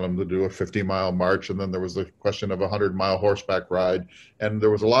 and he wanted them to do a 50-mile march. And then there was the question of a 100-mile horseback ride. And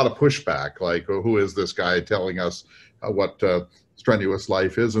there was a lot of pushback, like, oh, who is this guy telling us what strenuous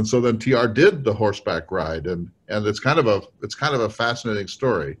life is? And so then TR did the horseback ride, and it's kind of a fascinating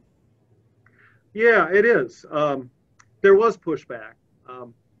story. Yeah, it is. There was pushback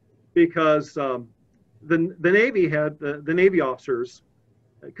because the Navy had the Navy officers,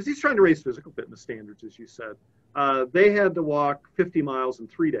 because he's trying to raise physical fitness standards, as you said. They had to walk 50 miles in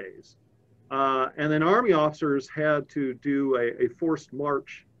 3 days. And then Army officers had to do a forced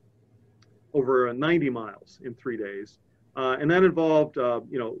march over 90 miles in 3 days. And that involved,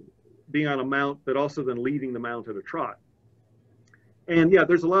 being on a mount, but also then leading the mount at a trot. And yeah,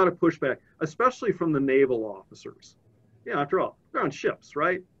 there's a lot of pushback, especially from the naval officers. Yeah, after all, they're on ships,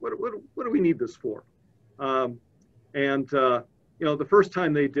 right? What do we need this for? The first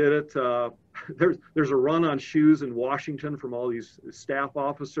time they did it, there's a run on shoes in Washington from all these staff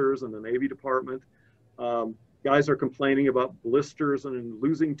officers in the Navy Department. Guys are complaining about blisters and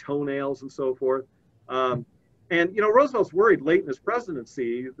losing toenails and so forth. Roosevelt's worried late in his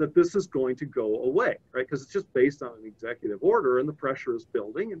presidency that this is going to go away, right? Because it's just based on an executive order and the pressure is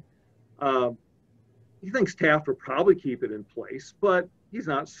building. And he thinks Taft will probably keep it in place, but he's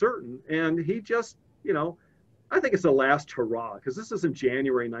not certain. And he just, I think it's a last hurrah, because this is in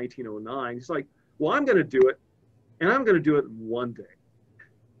January 1909. He's like, well, I'm going to do it, and I'm going to do it in one day.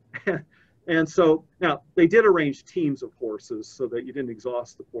 And so now they did arrange teams of horses so that you didn't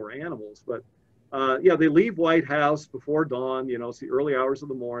exhaust the poor animals. But they leave White House before dawn. It's the early hours of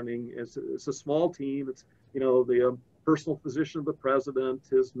the morning. It's a small team. It's the personal physician of the president,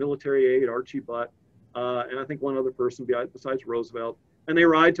 his military aide Archie Butt, and I think one other person besides Roosevelt. And they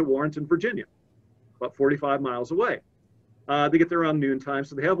ride to Warrenton, Virginia, about 45 miles away. They get there around noontime,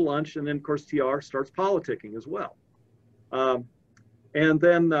 so they have lunch, and then of course TR starts politicking as well. And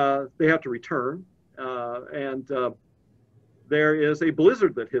then they have to return, and there is a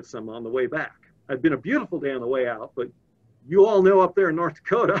blizzard that hits them on the way back. It'd been a beautiful day on the way out, but you all know up there in North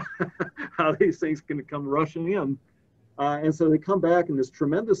Dakota how these things can come rushing in. And so they come back in this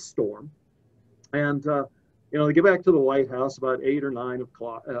tremendous storm, and they get back to the White House about 8 or 9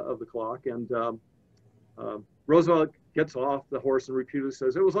 of the clock, and Roosevelt gets off the horse and repeatedly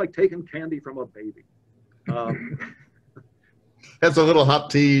says, it was like taking candy from a baby. Has a little hot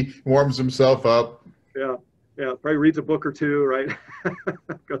tea, warms himself up. Yeah, probably reads a book or two, right?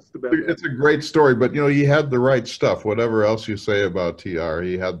 Goes to bed. It's a great story, but he had the right stuff. Whatever else you say about TR,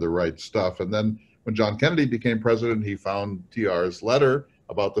 he had the right stuff. And then when John Kennedy became president, he found TR's letter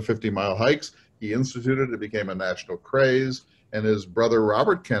about the 50-mile hikes. He instituted it. It became a national craze. And his brother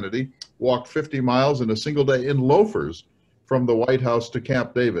Robert Kennedy walked 50 miles in a single day in loafers from the White House to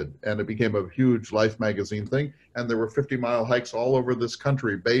Camp David. And it became a huge Life magazine thing. And there were 50-mile hikes all over this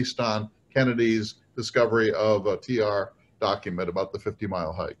country based on Kennedy's discovery of a TR document about the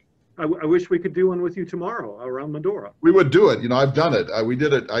 50-mile hike. I wish we could do one with you tomorrow around Medora. We would do it. I've done it. We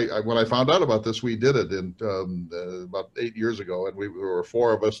did it. When I found out about this, we did it in about 8 years ago, and we were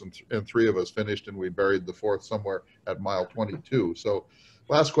 4 of us, and 3 of us finished, and we buried the 4th somewhere at mile 22. So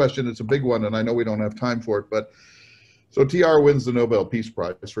last question, it's a big one, and I know we don't have time for it, but So TR wins the Nobel Peace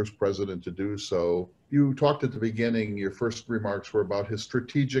Prize, first president to do so. You talked at the beginning, your first remarks were about his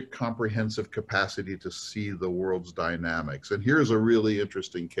strategic, comprehensive capacity to see the world's dynamics. And here's a really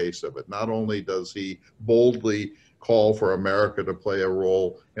interesting case of it. Not only does he boldly call for America to play a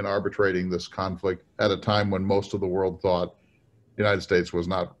role in arbitrating this conflict at a time when most of the world thought the United States was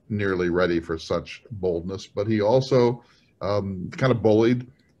not nearly ready for such boldness, but he also kind of bullied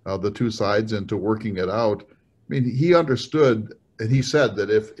the two sides into working it out. I mean, he understood, and he said that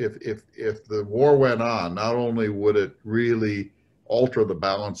if the war went on, not only would it really alter the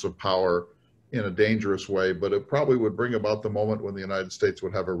balance of power in a dangerous way, but it probably would bring about the moment when the United States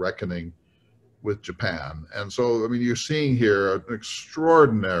would have a reckoning with Japan. And so, I mean, you're seeing here an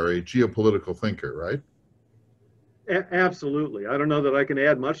extraordinary geopolitical thinker, right? Absolutely. I don't know that I can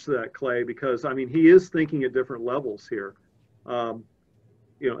add much to that, Clay, because I mean, he is thinking at different levels here.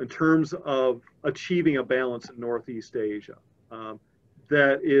 In terms of achieving a balance in Northeast Asia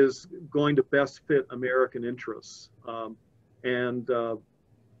that is going to best fit American interests and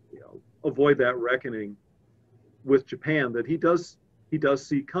avoid that reckoning with Japan that he does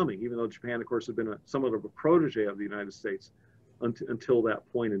see coming, even though Japan, of course, had been somewhat of a protege of the United States until that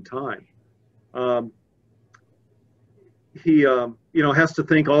point in time. He has to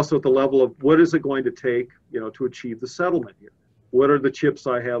think also at the level of what is it going to take, to achieve the settlement here. What are the chips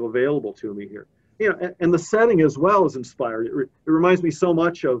I have available to me here? And the setting as well is inspired. It reminds me so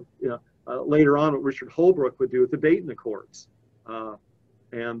much of later on what Richard Holbrooke would do with the Dayton Accords,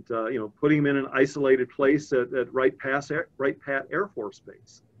 and putting him in an isolated place at Wright Pat Air Force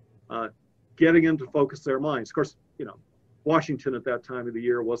Base, getting them to focus their minds. Of course, Washington at that time of the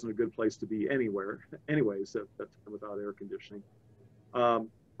year wasn't a good place to be anywhere, anyways, at that time without air conditioning.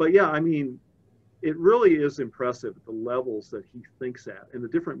 But yeah, I mean, it really is impressive the levels that he thinks at and the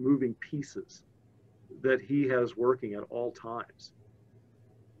different moving pieces that he has working at all times.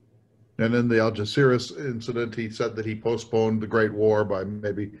 And in the Algeciras incident, he said that he postponed the Great War by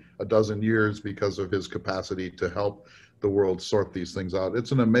maybe a dozen years because of his capacity to help the world sort these things out.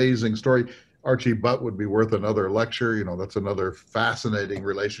 It's an amazing story. Archie Butt would be worth another lecture. That's another fascinating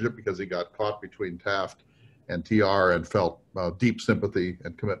relationship because he got caught between Taft and TR and felt deep sympathy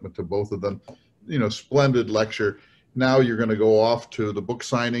and commitment to both of them. Splendid lecture. Now you're going to go off to the book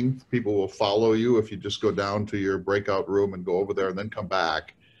signing. People will follow you if you just go down to your breakout room and go over there and then come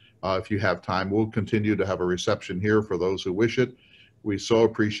back. If you have time, we'll continue to have a reception here for those who wish it. We so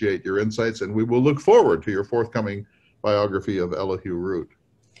appreciate your insights, and we will look forward to your forthcoming biography of Elihu Root.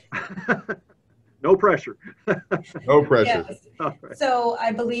 No pressure. No pressure. Yes. Right. So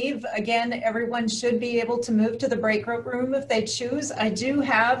I believe, again, everyone should be able to move to the breakout room if they choose. I do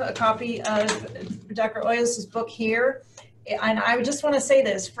have a copy of Dr. Oyos' book here. And I just want to say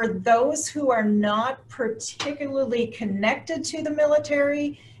this, for those who are not particularly connected to the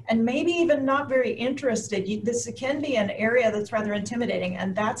military and maybe even not very interested, this can be an area that's rather intimidating.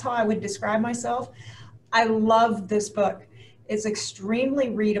 And that's how I would describe myself. I love this book. It's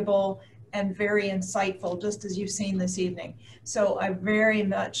extremely readable and very insightful, just as you've seen this evening. So I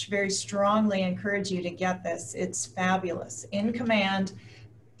very strongly encourage you to get this. It's fabulous. In Command,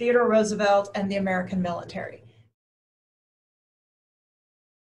 Theodore Roosevelt and the American Military.